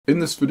In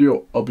this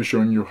video, I'll be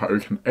showing you how you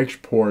can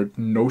export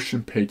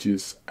Notion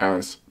pages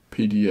as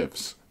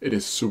PDFs. It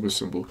is super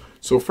simple.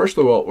 So first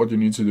of all, what you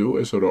need to do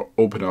is sort of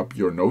open up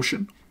your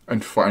Notion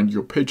and find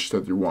your page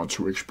that you want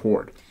to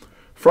export.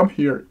 From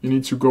here, you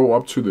need to go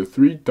up to the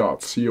three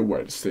dots here where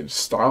it says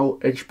Style,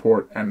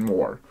 Export and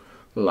More,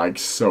 like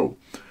so.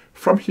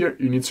 From here,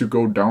 you need to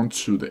go down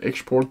to the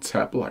Export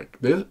tab like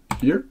this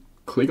here,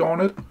 click on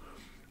it,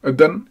 and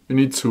then you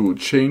need to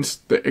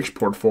change the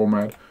export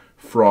format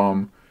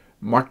from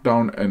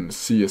Markdown and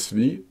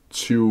CSV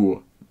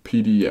to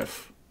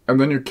PDF. And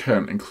then you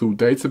can include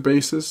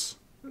databases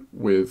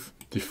with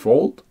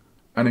default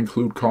and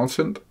include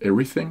content,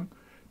 everything,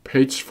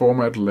 page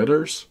format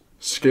letters,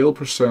 scale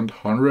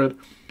percent 100,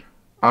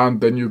 and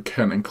then you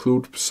can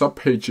include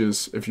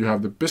subpages if you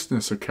have the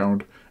business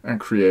account and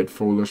create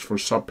folders for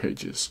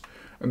subpages.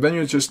 And then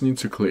you just need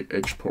to click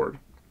export,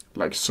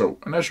 like so.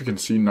 And as you can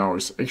see now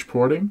it's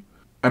exporting.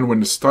 And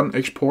when it's done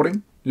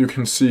exporting, you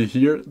can see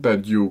here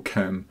that you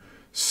can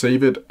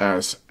save it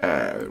as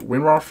a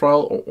WinRAR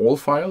file or all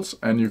files,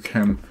 and you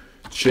can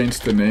change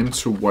the name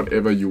to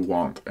whatever you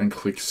want and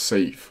click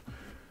save.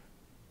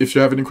 If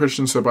you have any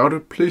questions about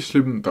it, please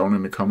leave them down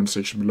in the comment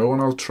section below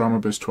and I'll try my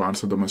best to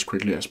answer them as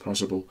quickly as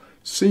possible.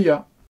 See ya!